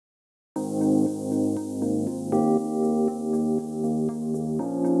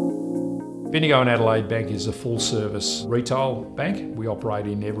Bendigo and Adelaide Bank is a full-service retail bank. We operate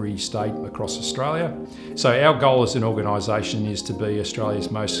in every state across Australia. So our goal as an organisation is to be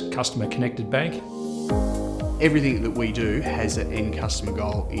Australia's most customer-connected bank. Everything that we do has an end customer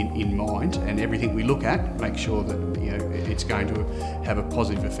goal in mind, and everything we look at make sure that it's going to have a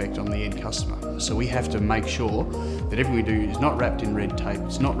positive effect on the end customer. So we have to make sure that everything we do is not wrapped in red tape,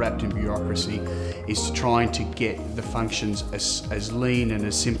 it's not wrapped in bureaucracy, is trying to get the functions as lean and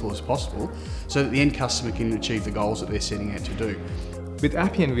as simple as possible so that the end customer can achieve the goals that they're setting out to do. With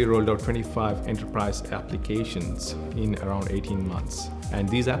Appian, we rolled out 25 enterprise applications in around 18 months. And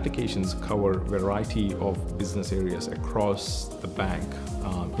these applications cover a variety of business areas across the bank,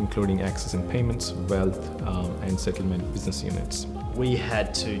 including access and payments, wealth, and settlement business units. We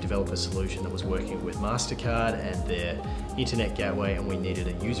had to develop a solution that was working with MasterCard and their internet gateway, and we needed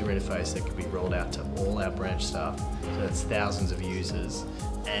a user interface that could be rolled out to all our branch staff. So that's thousands of users.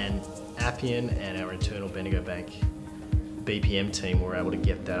 And Appian and our internal Bendigo Bank BPM team were able to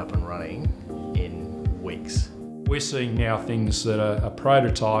get that up and running in weeks. We're seeing now things that are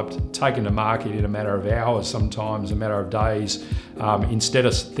prototyped, taken to market in a matter of hours, sometimes a matter of days, instead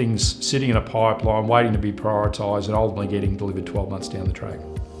of things sitting in a pipeline, waiting to be prioritised and ultimately getting delivered 12 months down the track.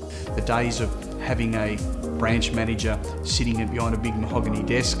 The days of having a branch manager sitting behind a big mahogany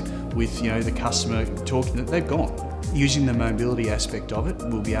desk with the customer talking, they've gone. Using the mobility aspect of it,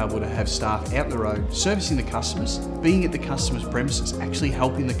 we'll be able to have staff out the road, servicing the customers, being at the customer's premises, actually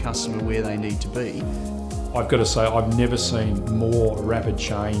helping the customer where they need to be. I've got to say, I've never seen more rapid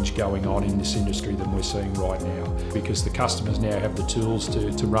change going on in this industry than we're seeing right now, because the customers now have the tools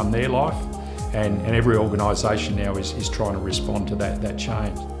to run their life, and every organisation now is trying to respond to that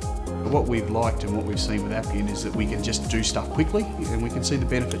change. What we've liked and what we've seen with Appian is that we can just do stuff quickly and we can see the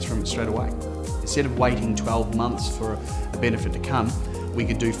benefits from it straight away. Instead of waiting 12 months for a benefit to come, we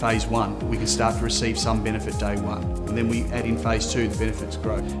could do phase one. We can start to receive some benefit day one. And then we add in phase two, the benefits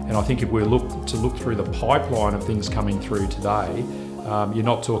grow. And I think if we look through the pipeline of things coming through today, you're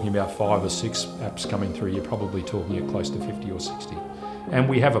not talking about 5 or 6 apps coming through, you're probably talking at close to 50 or 60. And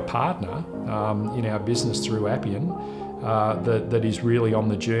we have a partner in our business through Appian that is really on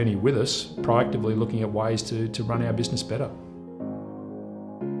the journey with us, proactively looking at ways to run our business better.